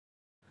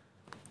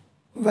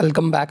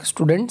Welcome back,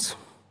 students.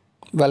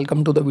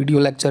 Welcome to the video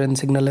lecture in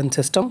Signal and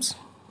Systems.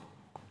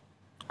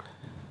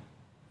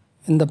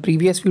 In the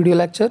previous video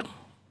lecture,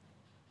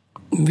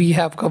 we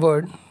have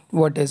covered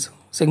what is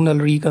signal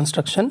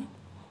reconstruction,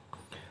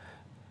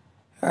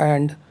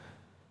 and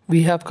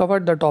we have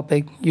covered the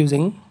topic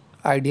using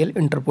ideal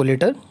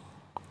interpolator,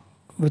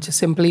 which is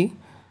simply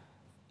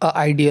an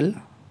ideal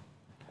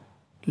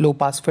low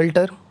pass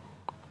filter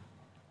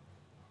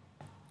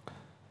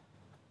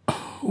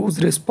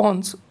whose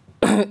response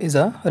is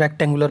a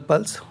rectangular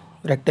pulse,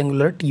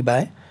 rectangular T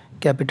by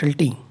capital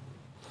T.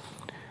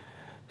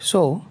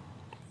 So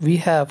we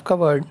have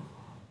covered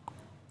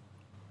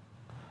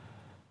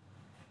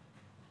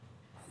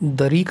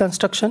the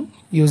reconstruction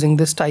using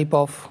this type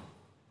of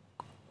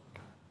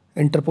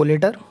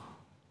interpolator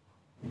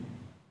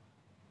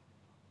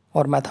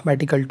or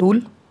mathematical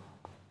tool.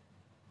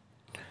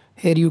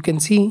 Here you can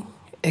see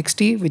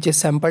xt, which is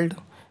sampled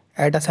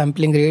at a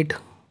sampling rate,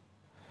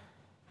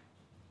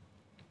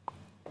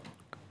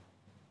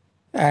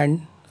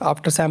 and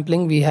after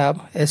sampling we have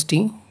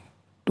st.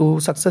 To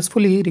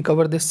successfully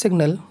recover this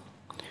signal,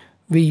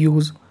 we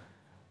use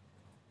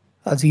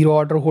a zero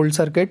order hold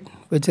circuit,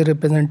 which is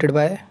represented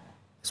by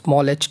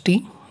small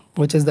ht,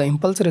 which is the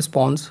impulse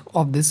response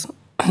of this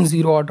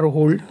zero order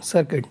hold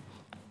circuit.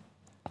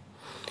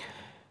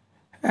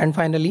 And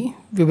finally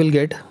we will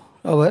get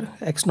our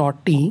x0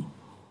 t,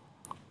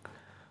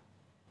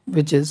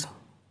 which is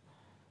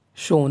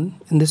shown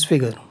in this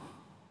figure.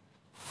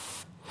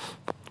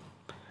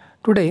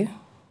 Today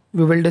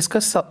we will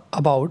discuss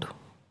about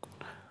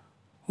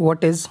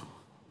what is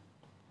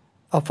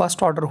a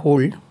first order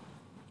hold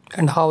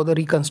and how the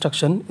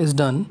reconstruction is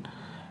done,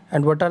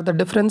 and what are the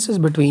differences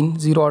between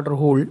zero order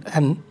hold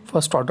and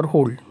first order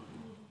hold.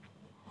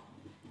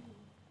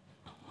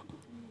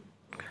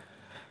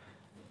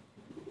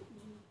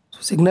 So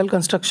signal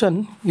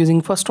construction using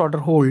first order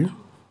hold.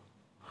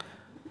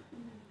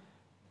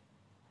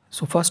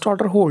 So first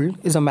order hold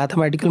is a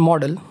mathematical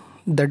model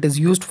that is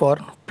used for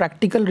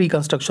practical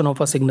reconstruction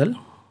of a signal,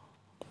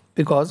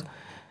 because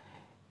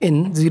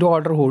in zero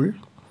order hold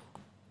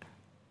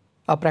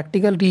a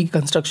practical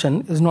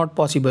reconstruction is not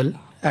possible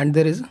and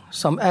there is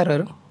some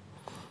error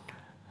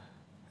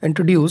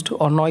introduced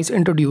or noise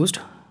introduced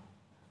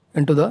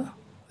into the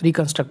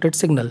reconstructed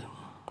signal.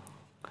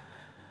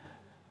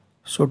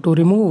 So to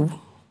remove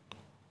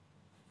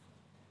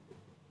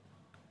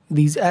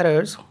these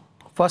errors,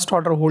 first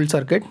order hold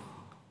circuit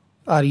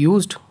are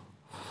used.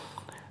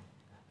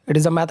 It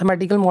is a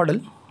mathematical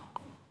model,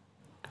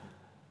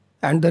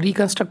 and the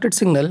reconstructed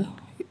signal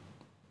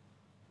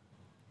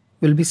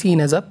will be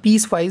seen as a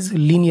piecewise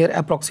linear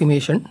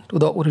approximation to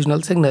the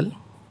original signal.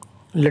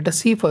 Let us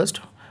see first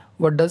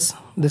what does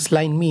this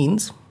line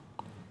means.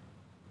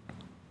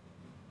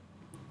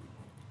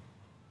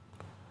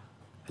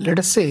 Let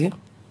us say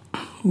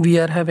we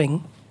are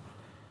having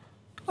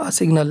a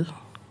signal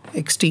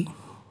xt,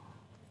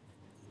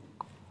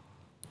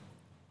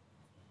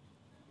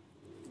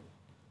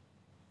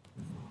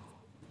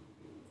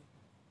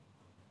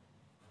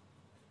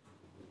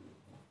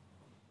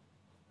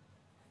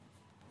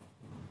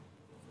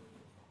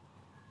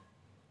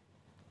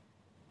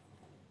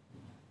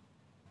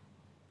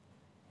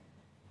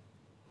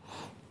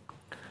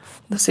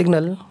 the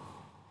signal,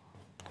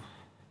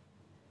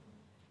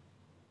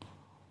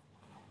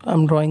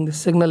 I'm drawing this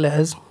signal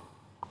as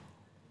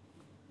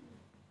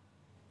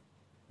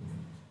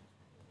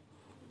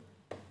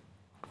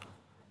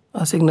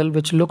a signal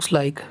which looks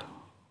like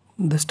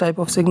this type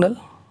of signal,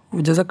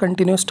 which is a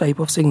continuous type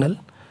of signal.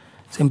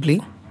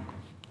 Simply,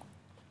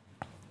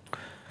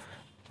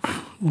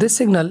 this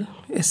signal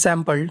is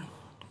sampled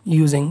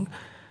using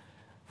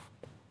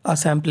a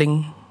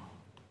sampling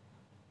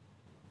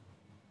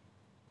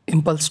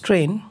impulse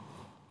train,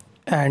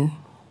 and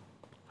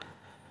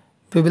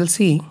we will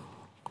see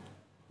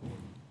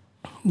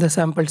the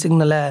sampled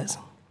signal as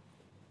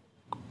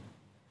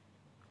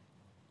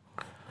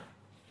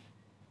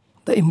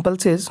the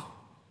impulses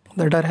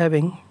that are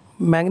having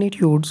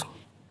magnitudes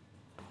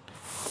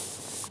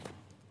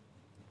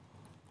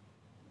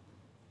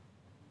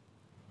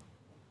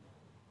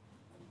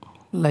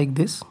like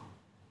this.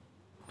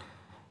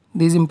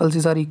 These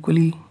impulses are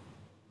equally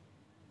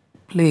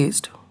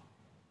placed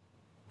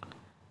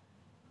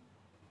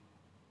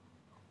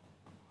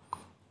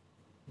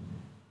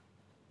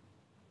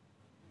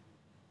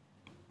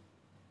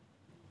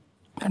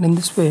and in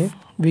this way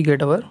we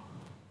get our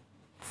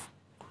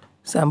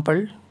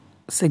sampled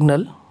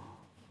signal.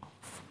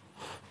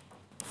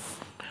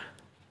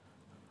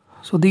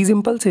 So these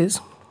impulses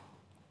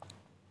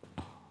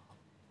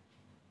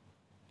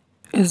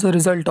is the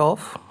result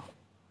of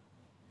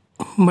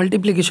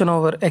multiplication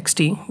over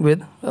xt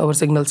with our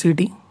signal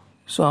ct.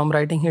 So I'm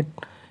writing it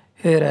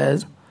here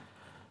as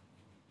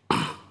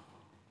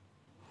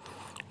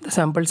the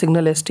sampled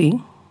signal st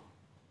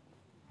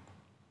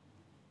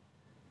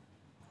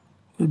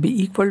will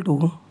be equal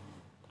to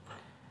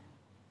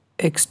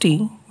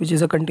xt, which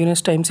is a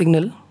continuous time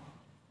signal,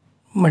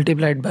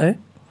 multiplied by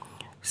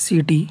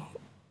ct,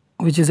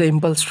 which is an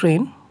impulse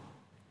train,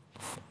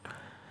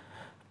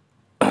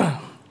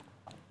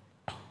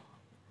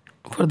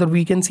 Further,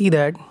 we can see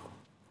that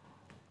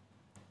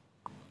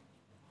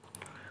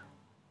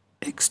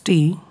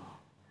xt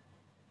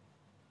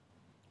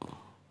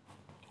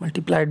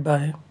multiplied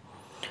by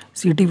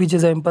ct, which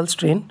is an impulse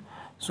train.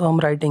 So I'm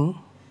writing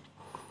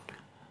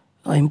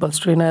impulse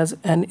train as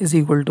n is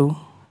equal to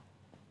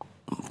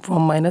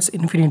from minus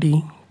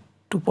infinity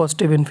to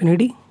positive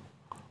infinity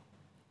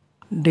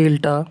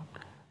delta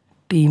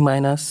t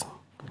minus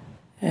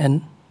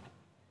n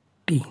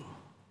t.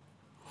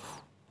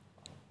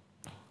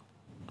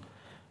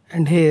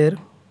 And here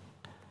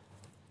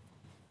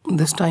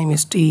this time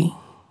is t,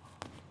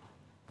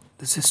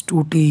 this is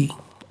 2t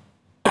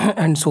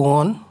and so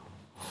on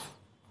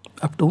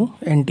up to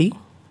nt.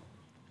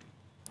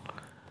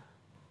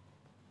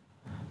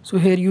 So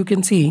here you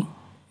can see,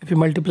 if you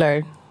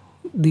multiply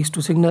these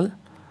two signal,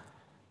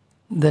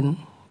 then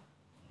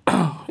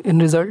in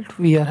result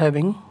we are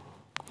having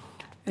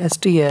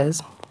st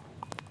as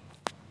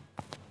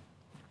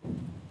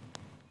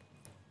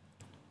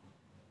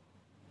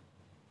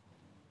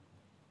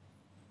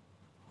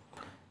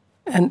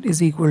n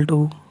is equal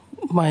to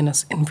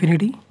minus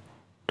infinity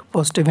to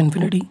positive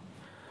infinity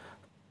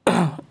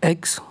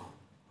x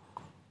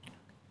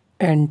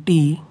and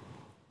t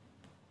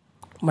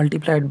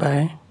multiplied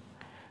by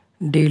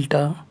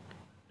delta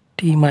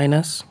t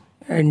minus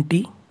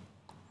nt.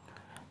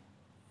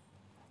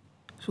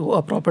 So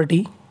a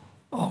property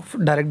of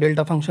direct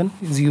delta function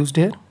is used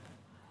here.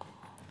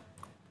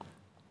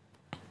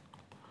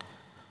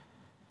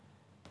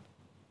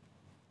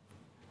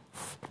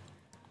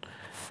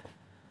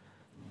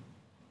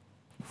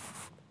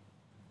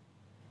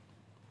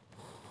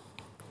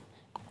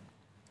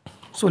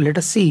 So let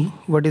us see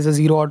what is a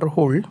zero order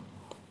hold.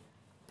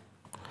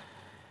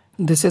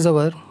 This is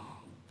our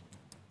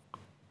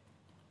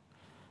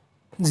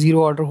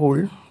zero order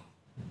hold.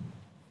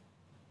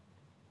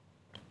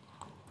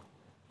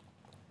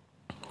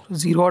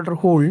 Zero order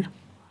hold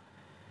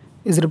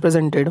is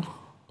represented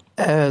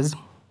as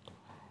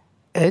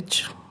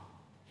H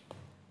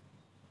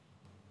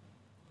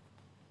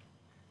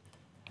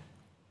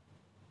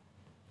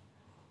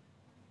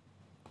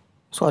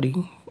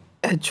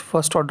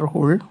first order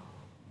hold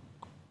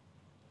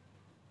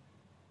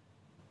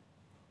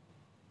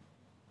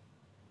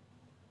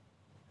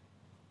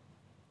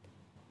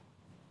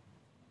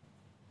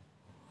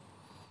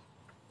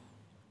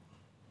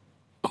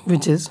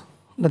which is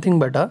nothing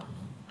but a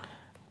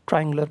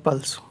triangular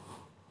pulse.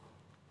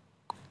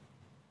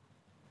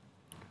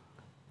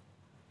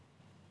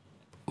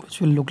 Which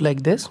will look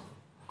like this,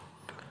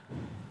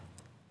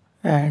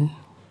 and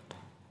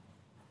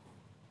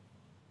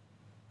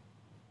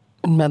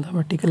in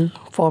mathematical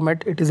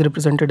format it is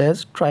represented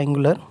as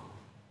triangular.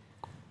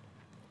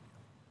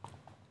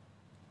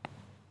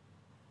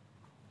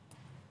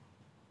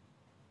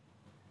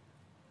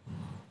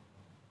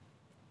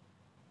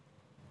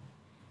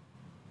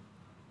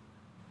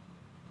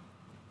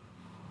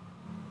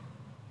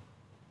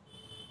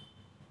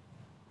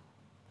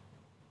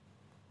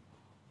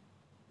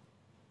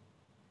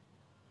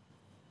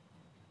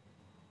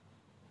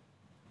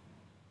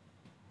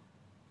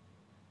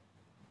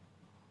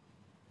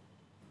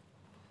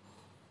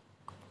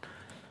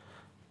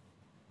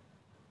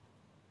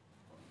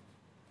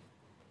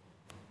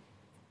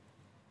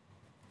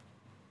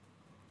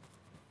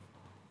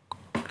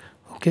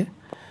 Okay,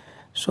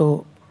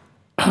 so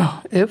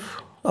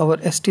if our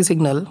ST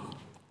signal,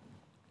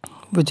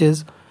 which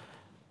is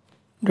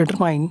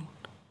determined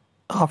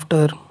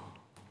after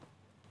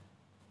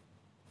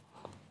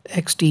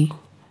XT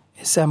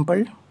is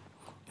sampled,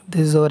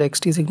 this is our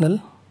XT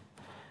signal.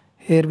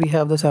 Here we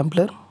have the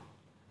sampler.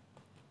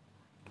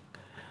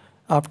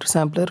 After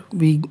sampler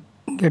we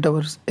get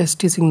our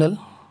ST signal,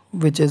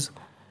 which is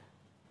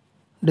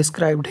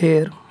described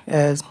here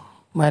as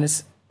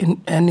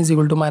n is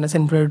equal to minus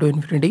infinity to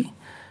infinity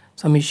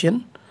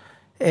summation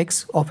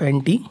x of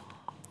nt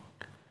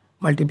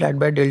multiplied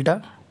by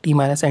delta t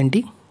minus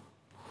nt.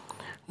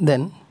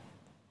 Then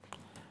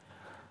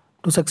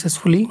to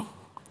successfully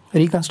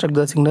reconstruct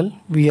the signal,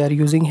 we are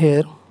using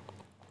here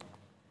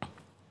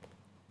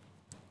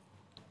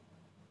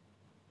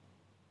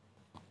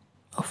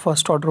a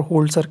first order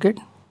hold circuit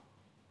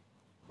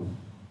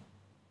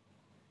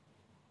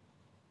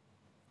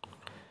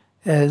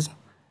as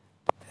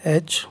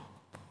H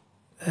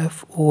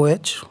F O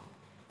H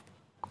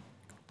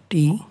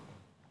T,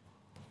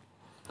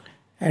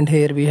 and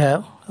here we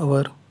have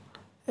our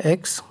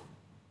X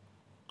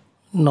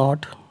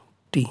naught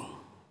T,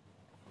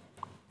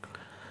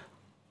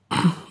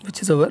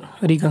 which is our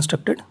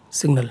reconstructed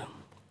signal.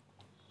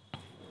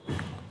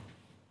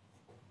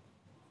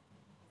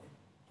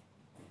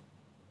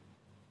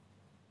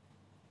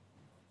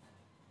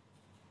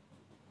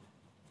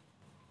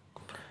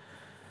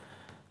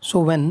 So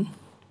when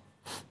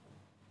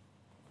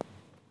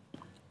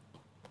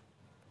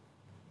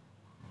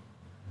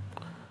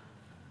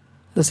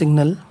the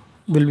signal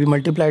will be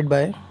multiplied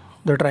by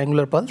the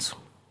triangular pulse,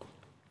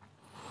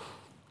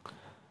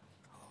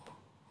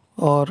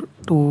 or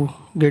to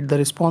get the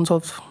response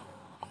of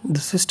the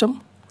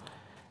system,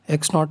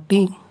 x naught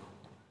t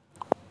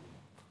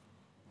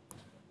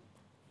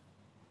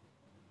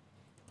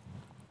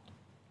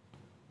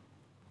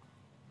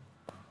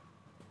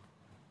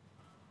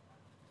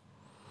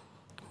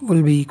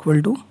will be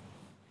equal to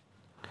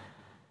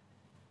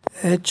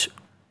H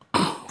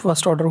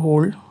first order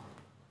hold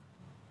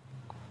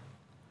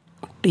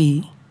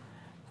T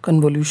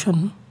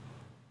convolution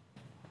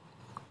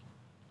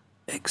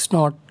x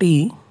naught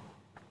T,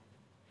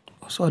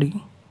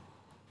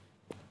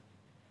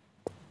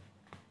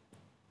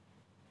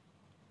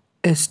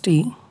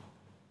 ST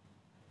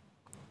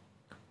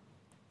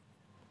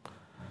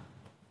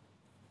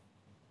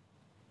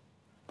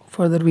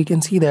further we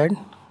can see that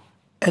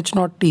H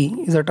naught T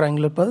is a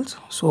triangular pulse,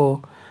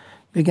 so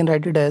we can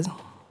write it as,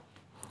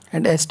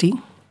 and ST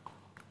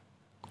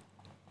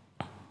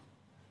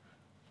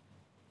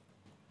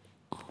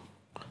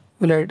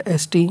we'll write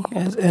ST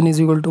as n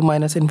is equal to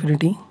minus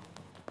infinity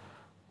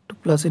to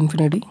plus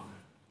infinity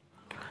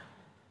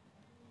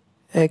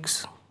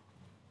x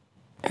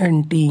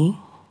and T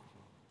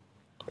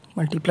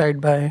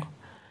multiplied by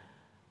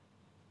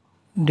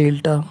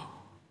delta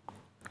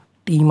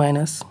T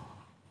minus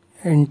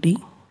NT,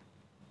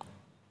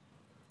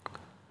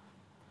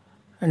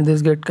 and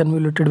this get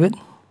convoluted with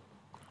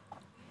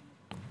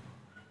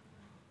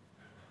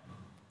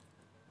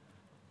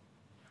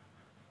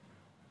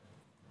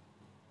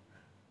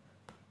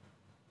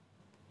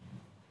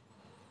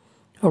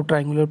our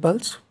triangular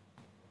pulse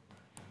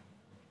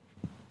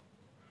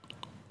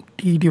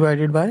T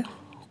divided by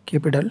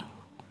capital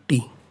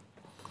T.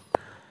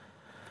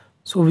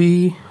 So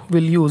we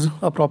will use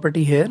a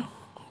property here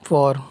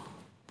for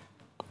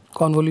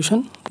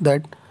convolution,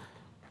 that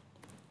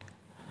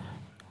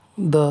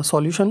the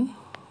solution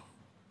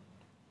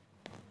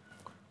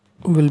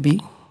will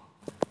be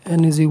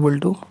n is equal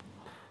to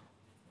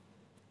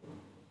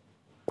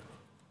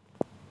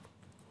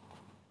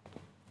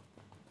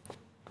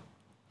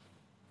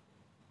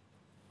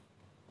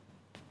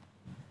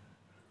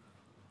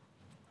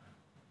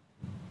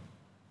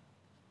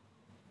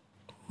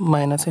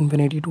minus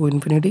infinity to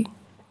infinity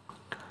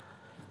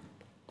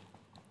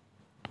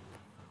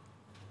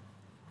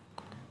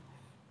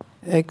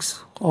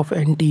x of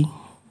nt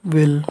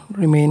will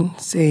remain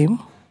same,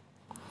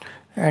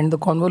 and the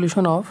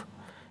convolution of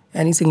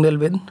any signal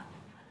with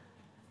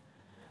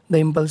the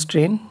impulse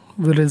train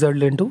will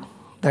result into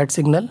that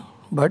signal,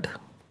 but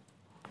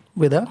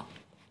with a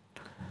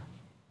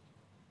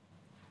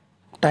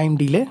time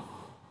delay.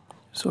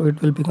 So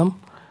it will become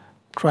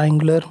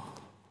triangular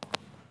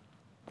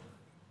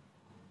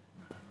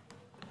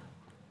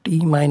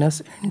T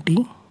minus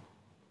NT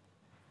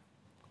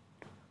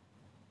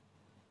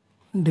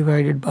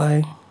divided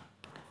by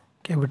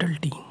capital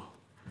T.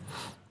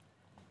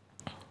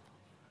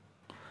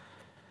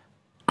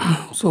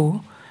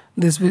 So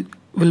this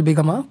will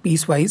become a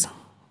piecewise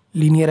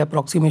linear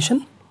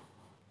approximation,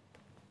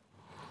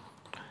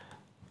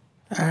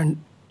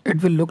 and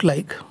it will look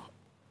like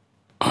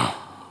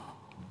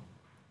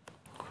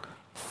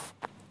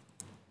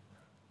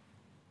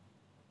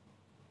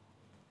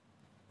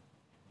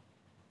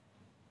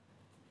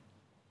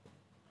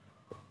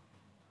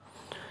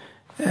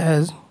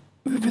as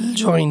we will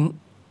join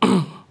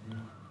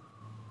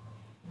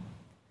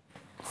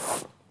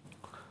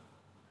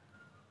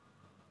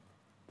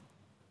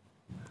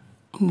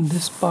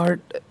this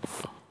part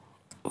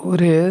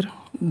over here,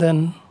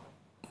 then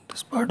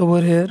this part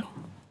over here,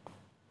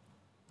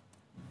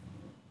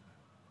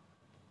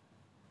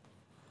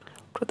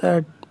 after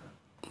that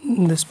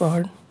this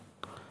part,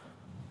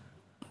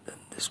 then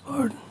this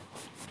part,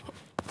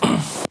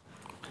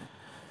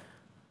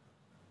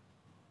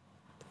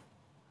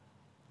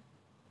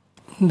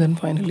 then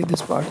finally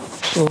this part.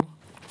 So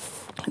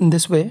in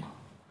this way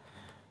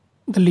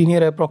the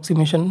linear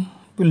approximation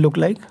will look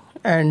like,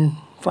 and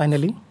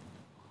finally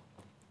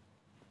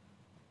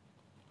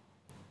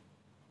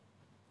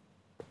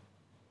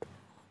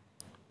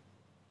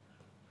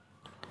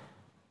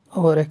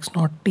our x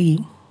naught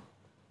T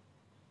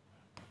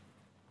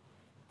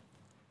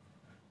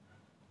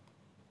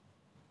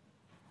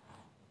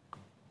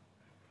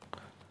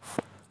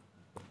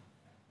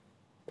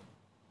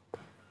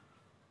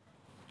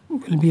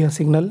will be a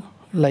signal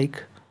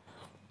like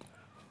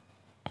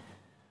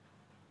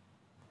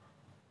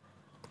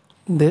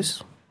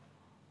this.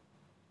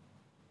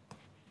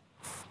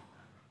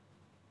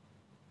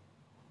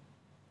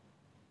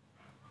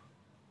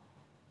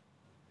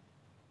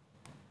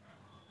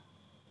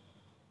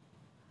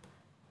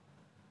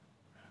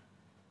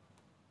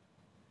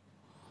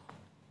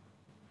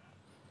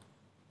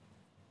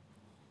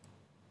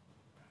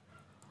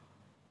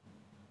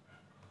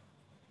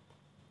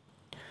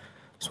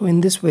 So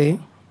in this way,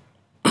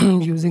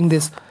 using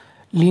this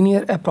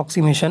linear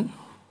approximation,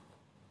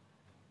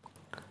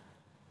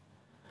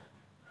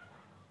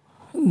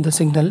 the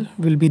signal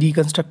will be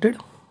reconstructed,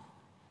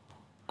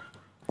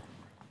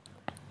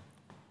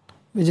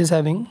 which is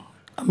having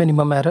a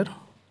minimum error.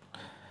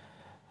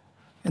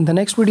 In the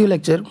next video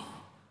lecture,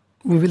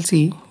 we will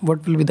see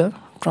what will be the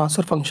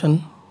transfer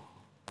function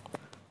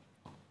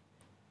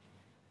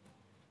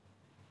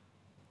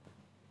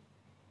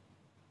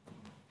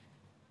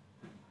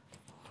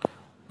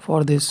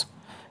for this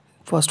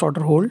first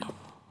order hold.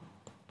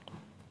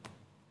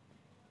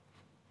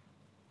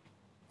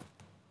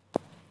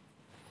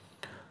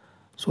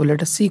 So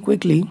let us see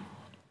quickly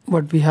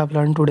what we have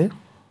learned today.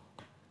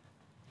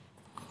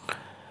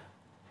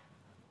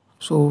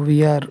 So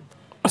we are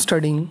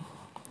studying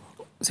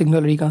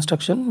signal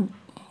reconstruction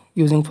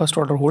using first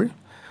order hold.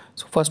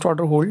 So first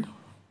order hold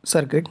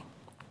circuit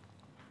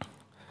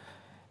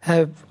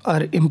have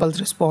our impulse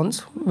response,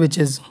 which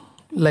is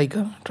like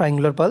a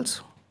triangular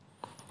pulse.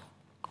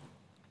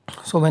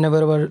 So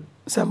whenever our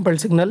sampled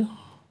signal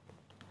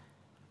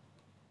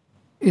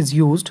is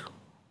used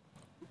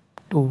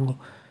to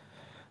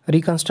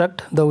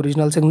reconstruct the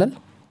original signal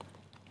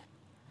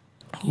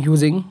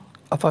using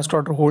a first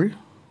order hold,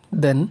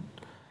 then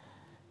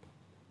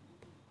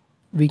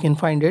we can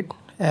find it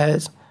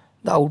as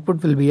the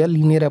output will be a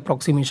linear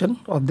approximation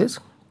of this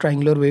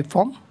triangular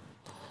waveform,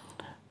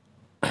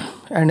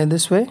 and in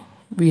this way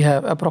we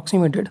have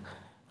approximated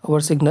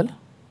our signal,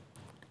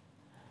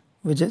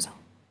 which is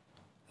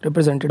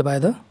represented by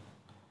the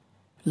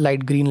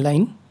light green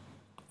line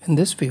in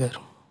this figure.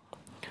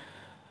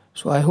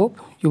 So I hope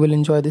you will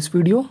enjoy this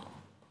video.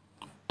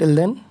 Till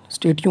then,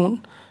 stay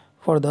tuned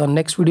for the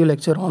next video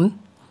lecture on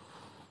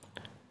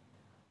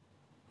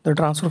the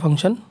transfer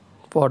function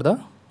for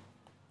the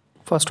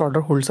first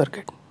order hold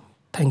circuit.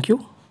 Thank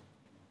you.